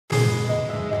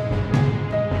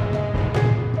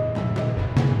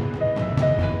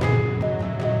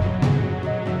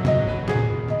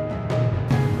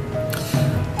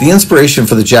The inspiration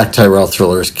for the Jack Tyrrell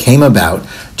thrillers came about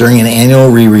during an annual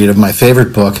reread of my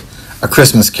favorite book, A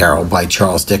Christmas Carol by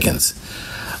Charles Dickens.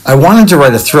 I wanted to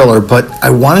write a thriller, but I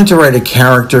wanted to write a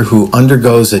character who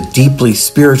undergoes a deeply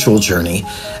spiritual journey,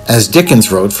 as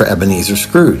Dickens wrote for Ebenezer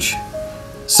Scrooge.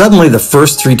 Suddenly, the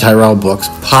first 3 Tyrrell books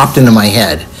popped into my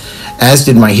head, as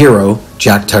did my hero,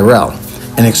 Jack Tyrrell,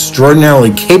 an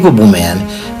extraordinarily capable man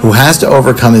who has to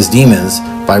overcome his demons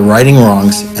by righting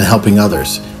wrongs and helping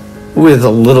others, with a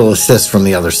little assist from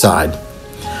the other side.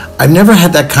 I've never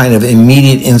had that kind of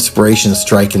immediate inspiration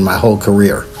strike in my whole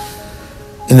career.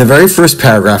 In the very first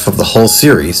paragraph of the whole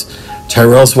series,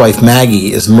 Tyrrell's wife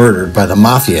Maggie is murdered by the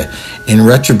mafia in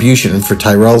retribution for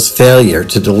Tyrrell's failure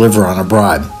to deliver on a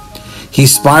bribe. He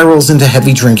spirals into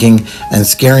heavy drinking and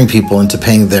scaring people into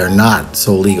paying their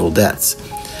not-so-legal debts.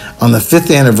 On the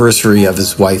 5th anniversary of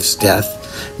his wife's death,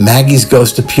 Maggie's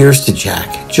ghost appears to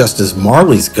Jack, just as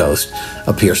Marley's ghost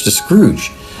appears to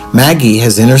Scrooge. Maggie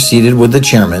has interceded with the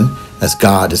chairman, as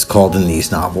God is called in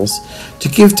these novels, to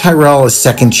give Tyrrell a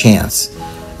second chance.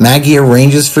 Maggie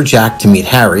arranges for Jack to meet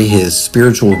Harry, his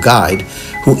spiritual guide,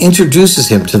 who introduces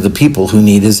him to the people who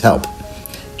need his help.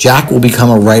 Jack will become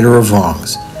a righter of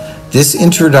wrongs. This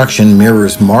introduction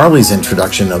mirrors Marley's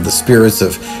introduction of the spirits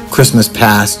of Christmas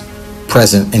past,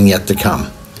 present, and yet to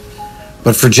come.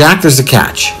 But for Jack, there's a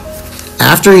catch.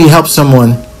 After he helps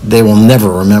someone, they will never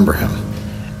remember him.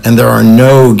 And there are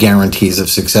no guarantees of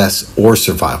success or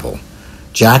survival.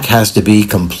 Jack has to be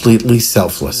completely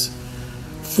selfless.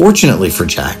 Fortunately for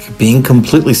Jack, being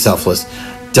completely selfless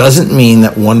doesn't mean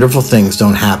that wonderful things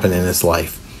don't happen in his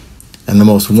life. And the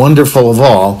most wonderful of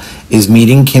all is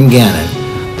meeting Kim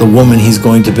Gannon, the woman he's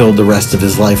going to build the rest of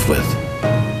his life with,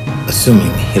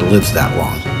 assuming he lives that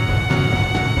long.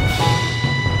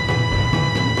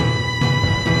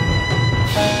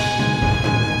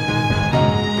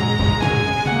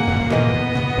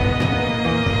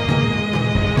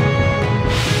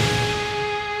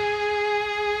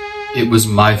 It was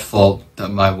my fault that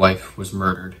my wife was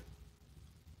murdered.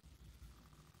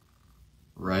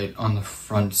 Right on the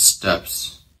front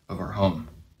steps of our home.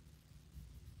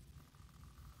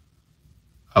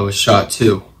 I was shot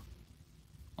too.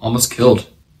 Almost killed.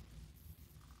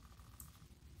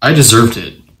 I deserved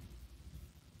it.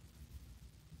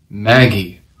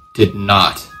 Maggie did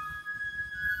not.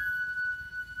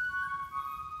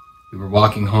 We were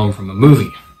walking home from a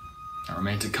movie, a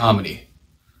romantic comedy.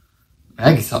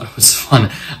 Maggie thought it was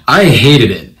fun. I hated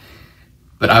it.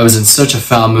 But I was in such a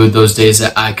foul mood those days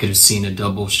that I could have seen a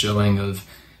double showing of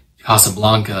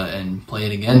Casablanca and Play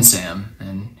It Again, Sam,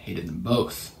 and hated them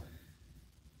both.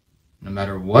 No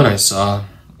matter what I saw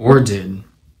or did,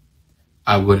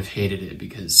 I would have hated it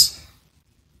because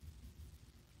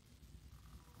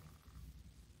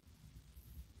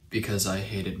I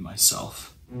hated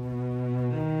myself.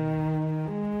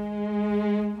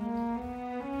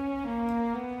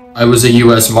 I was a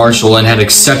U.S. Marshal and had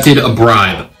accepted a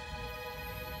bribe.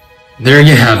 There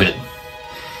you have it.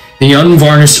 The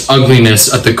unvarnished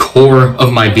ugliness at the core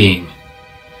of my being.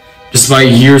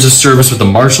 Despite years of service with the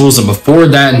Marshals and before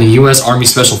that in the U.S. Army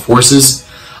Special Forces,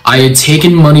 I had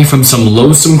taken money from some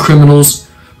loathsome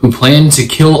criminals who planned to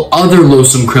kill other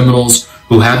loathsome criminals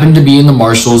who happened to be in the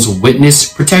Marshals'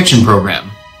 Witness Protection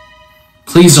Program.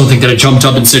 Please don't think that I jumped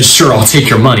up and said, "Sure, I'll take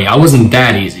your money." I wasn't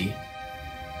that easy.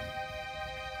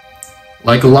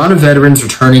 Like a lot of veterans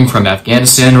returning from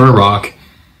Afghanistan or Iraq,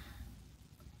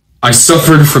 I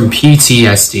suffered from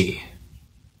PTSD.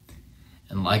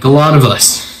 And like a lot of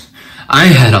us, I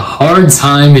had a hard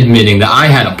time admitting that I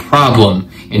had a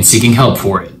problem and seeking help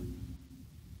for it.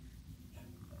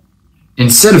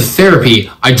 Instead of therapy,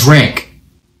 I drank.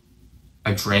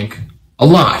 I drank a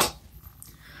lot.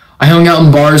 I hung out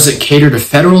in bars that catered to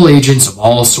federal agents of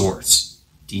all sorts: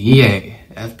 DEA,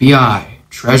 FBI,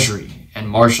 Treasury, and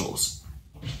Marshals.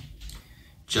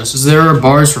 Just as there are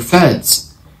bars for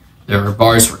feds, there are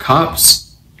bars for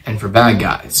cops and for bad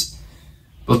guys.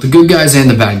 Both the good guys and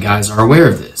the bad guys are aware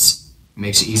of this. It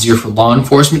makes it easier for law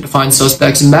enforcement to find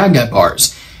suspects in bad guy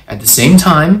bars. At the same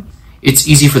time, it's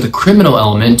easy for the criminal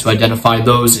element to identify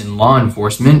those in law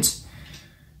enforcement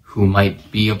who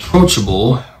might be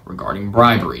approachable regarding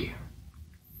bribery.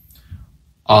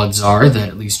 Odds are that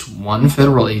at least one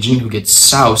federal agent who gets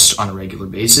soused on a regular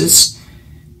basis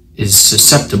is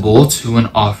susceptible to an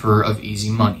offer of easy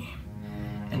money.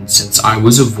 And since I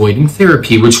was avoiding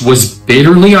therapy, which was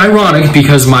bitterly ironic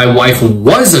because my wife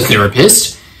was a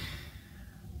therapist,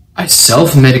 I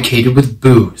self-medicated with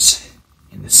booze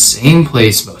in the same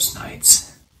place most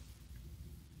nights.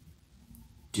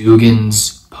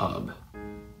 Dugan's Pub.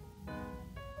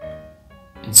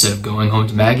 Instead of going home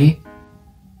to Maggie,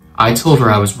 I told her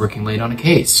I was working late on a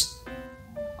case.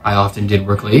 I often did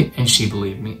work late, and she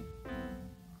believed me.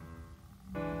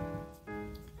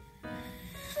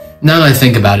 Now that I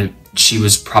think about it, she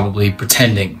was probably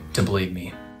pretending to believe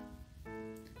me.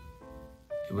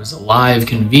 It was a live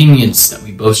convenience that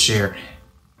we both shared.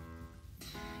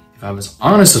 If I was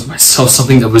honest with myself,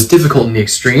 something that was difficult in the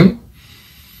extreme,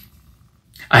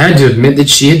 I had to admit that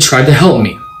she had tried to help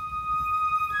me.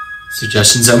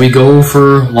 Suggestions that we go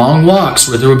for long walks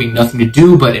where there would be nothing to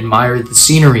do but admire the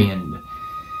scenery and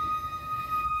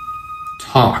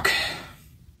talk.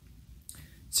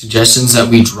 Suggestions that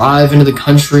we drive into the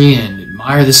country and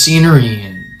admire the scenery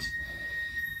and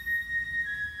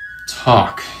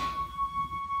talk.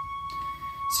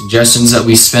 Suggestions that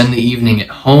we spend the evening at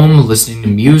home listening to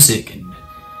music and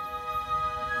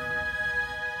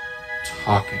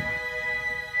talking.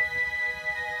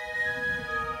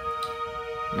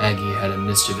 Maggie had a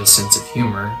mischievous sense of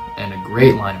humor and a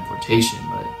great line of flirtation,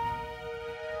 but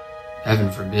heaven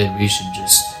forbid we should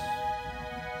just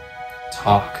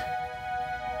talk.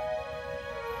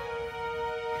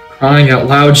 Crying out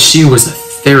loud, she was a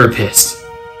therapist.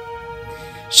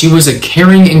 She was a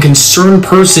caring and concerned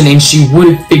person, and she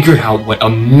would have figured out what a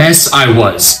mess I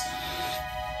was.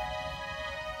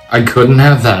 I couldn't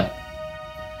have that.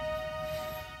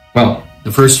 Well,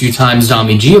 the first few times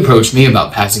Tommy G approached me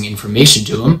about passing information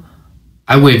to him,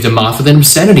 I waved him off with an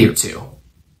obscenity or two.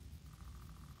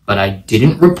 But I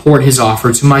didn't report his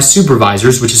offer to my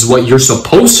supervisors, which is what you're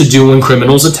supposed to do when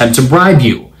criminals attempt to bribe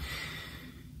you.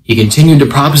 He continued to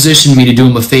proposition me to do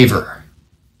him a favor.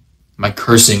 My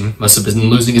cursing must have been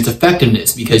losing its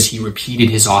effectiveness because he repeated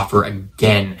his offer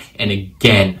again and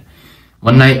again.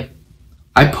 One night,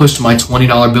 I pushed my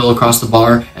 $20 bill across the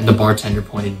bar, and the bartender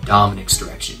pointed Dominic's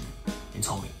direction and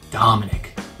told me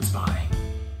Dominic was buying.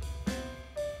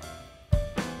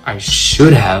 I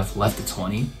should have left the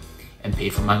 20 and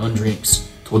paid for my own drinks,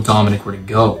 told Dominic where to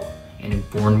go, and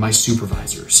informed my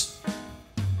supervisors.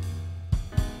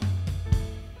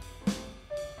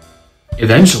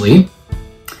 Eventually,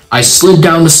 I slid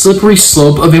down the slippery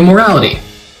slope of immorality.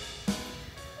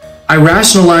 I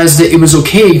rationalized that it was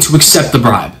okay to accept the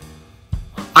bribe.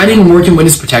 I didn't work in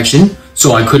witness protection,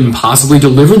 so I couldn't possibly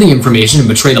deliver the information and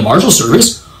betray the Marshal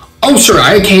service. Oh sure,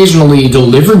 I occasionally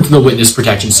delivered the witness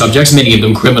protection subjects, many of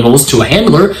them criminals, to a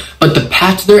handler, but the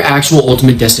path to their actual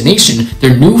ultimate destination,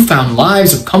 their newfound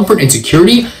lives of comfort and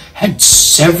security, had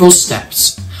several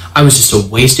steps. I was just a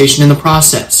way station in the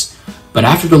process. But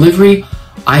after delivery,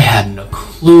 I hadn't a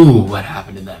clue what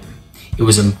happened to them. It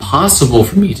was impossible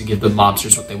for me to give the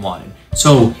mobsters what they wanted.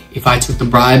 So if I took the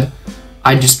bribe,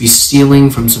 I'd just be stealing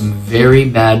from some very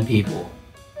bad people.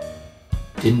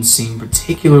 Didn't seem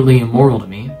particularly immoral to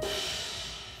me.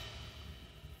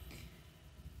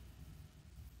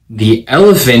 The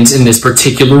elephant in this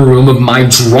particular room of my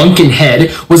drunken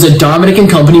head was that Dominic and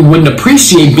company wouldn't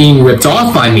appreciate being ripped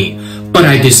off by me. But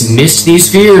I dismissed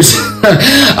these fears.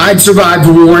 I'd survived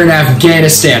the war in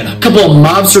Afghanistan. A couple of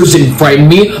mobsters didn't frighten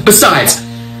me. Besides,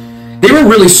 they were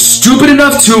really stupid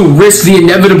enough to risk the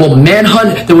inevitable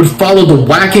manhunt that would follow the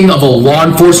whacking of a law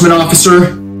enforcement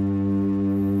officer.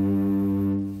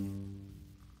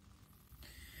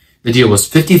 The deal was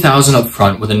 $50,000 up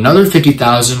front with another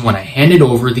 $50,000 when I handed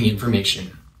over the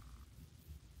information.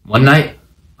 One night,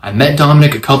 I met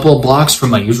Dominic a couple of blocks from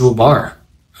my usual bar.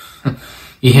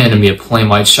 He handed me a plain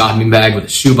white shopping bag with a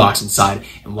shoebox inside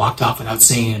and walked off without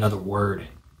saying another word.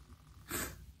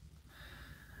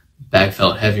 The bag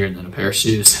felt heavier than a pair of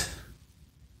shoes.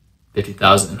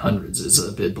 50,000 in hundreds is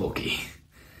a bit bulky.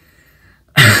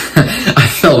 I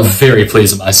felt very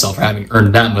pleased with myself for having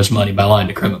earned that much money by lying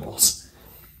to criminals.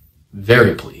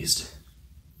 Very pleased.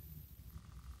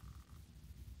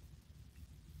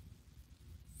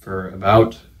 For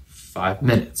about 5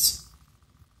 minutes.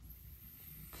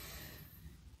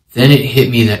 Then it hit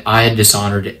me that I had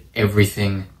dishonored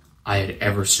everything I had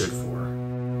ever stood for.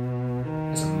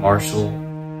 As a marshal,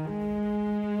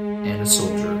 and a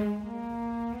soldier,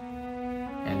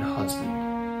 and a husband.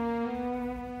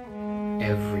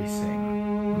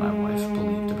 Everything my wife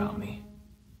believed about me.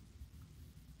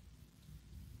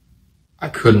 I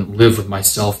couldn't live with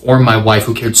myself or my wife,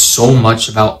 who cared so much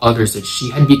about others that she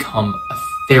had become a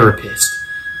therapist,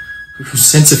 whose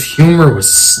sense of humor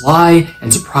was sly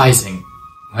and surprising,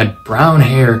 who had brown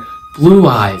hair, blue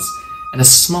eyes, and a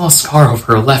small scar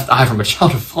over her left eye from a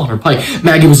child who had fallen her bike.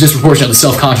 Maggie was disproportionately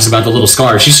self-conscious about the little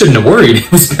scar. She shouldn't have worried.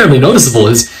 It was barely noticeable.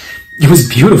 It was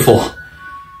beautiful.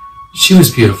 She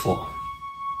was beautiful.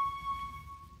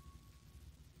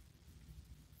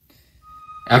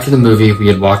 After the movie, we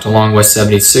had walked along West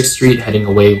 76th Street, heading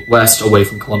west away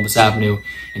from Columbus Avenue,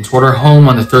 and toward our home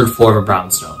on the 3rd floor of a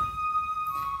brownstone.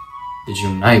 The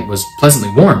June night was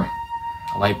pleasantly warm.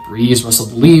 A light breeze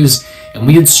rustled the leaves, and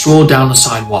we had strolled down the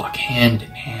sidewalk, hand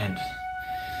in hand.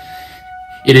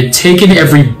 It had taken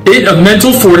every bit of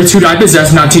mental fortitude I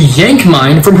possessed not to yank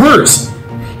mine from hers.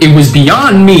 It was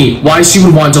beyond me why she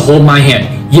would want to hold my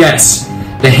hand. Yes,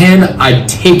 the hand I'd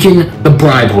taken the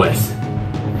bribe with.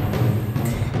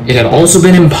 It had also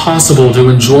been impossible to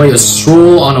enjoy a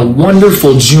stroll on a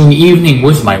wonderful June evening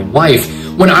with my wife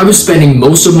when I was spending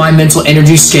most of my mental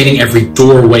energy scanning every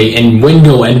doorway and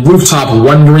window and rooftop,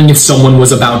 wondering if someone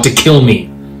was about to kill me.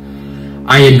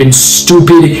 I had been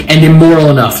stupid and immoral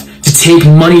enough to take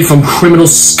money from criminal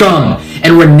scum,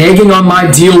 and reneging on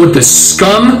my deal with the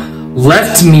scum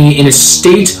left me in a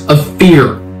state of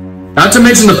fear. Not to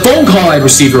mention the phone call I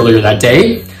received earlier that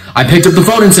day. I picked up the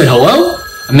phone and said, "Hello?"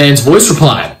 A man's voice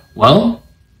replied, "Well,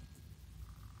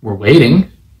 we're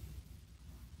waiting."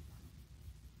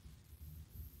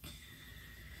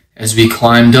 As we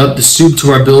climbed up the stoop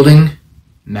to our building,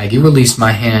 Maggie released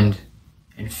my hand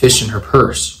and fished in her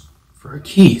purse for her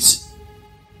keys.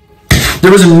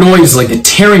 There was a noise like the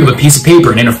tearing of a piece of paper,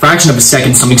 and in a fraction of a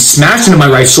second, something smashed into my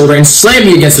right shoulder and slammed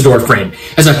me against the door frame.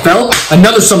 As I fell,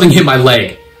 another something hit my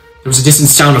leg. There was a distant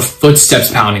sound of footsteps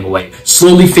pounding away,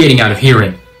 slowly fading out of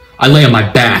hearing. I lay on my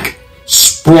back,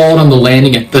 sprawled on the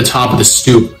landing at the top of the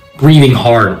stoop, breathing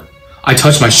hard. I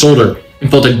touched my shoulder and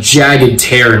felt a jagged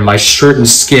tear in my shirt and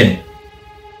skin.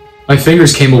 My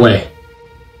fingers came away,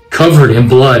 covered in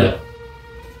blood.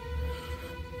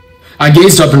 I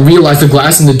gazed up and realized the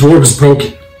glass in the door was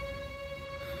broken.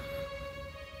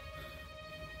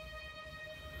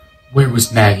 Where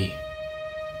was Maggie?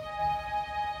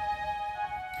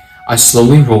 I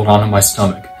slowly rolled onto my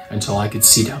stomach until I could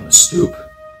see down the stoop.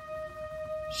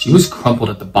 She was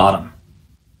crumpled at the bottom,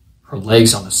 her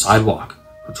legs on the sidewalk,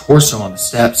 her torso on the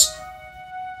steps,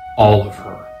 all of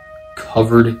her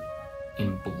covered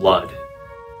in blood.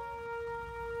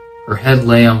 Her head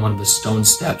lay on one of the stone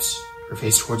steps, her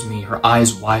face towards me, her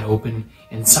eyes wide open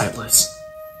and sightless.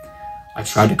 I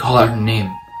tried to call out her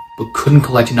name, but couldn't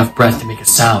collect enough breath to make a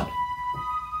sound.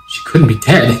 She couldn't be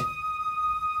dead.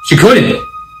 She couldn't.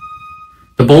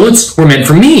 The bullets were meant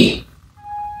for me.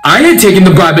 I had taken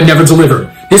the bribe but never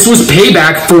delivered. This was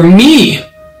payback for me.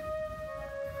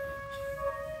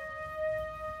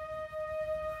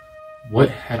 What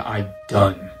had I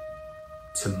done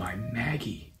to my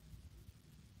Maggie?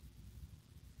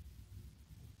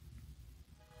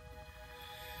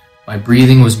 My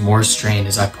breathing was more strained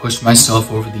as I pushed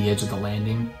myself over the edge of the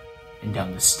landing and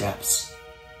down the steps.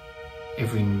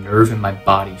 Every nerve in my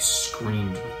body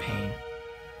screamed with pain.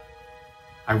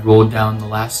 I rolled down the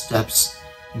last steps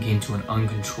and came to an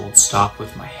uncontrolled stop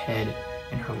with my head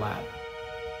in her lap.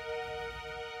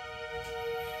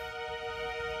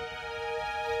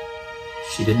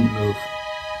 She didn't move.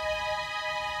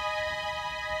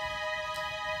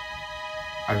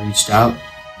 I reached out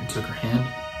and took her hand,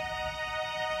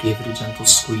 gave it a gentle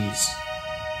squeeze.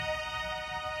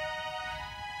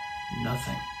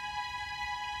 Nothing.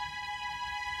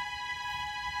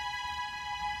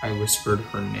 I whispered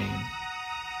her name.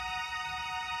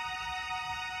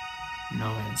 No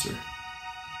answer.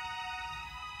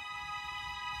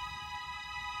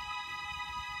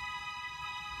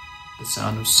 The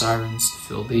sound of sirens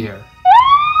filled the air,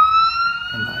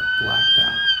 and I blacked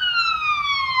out.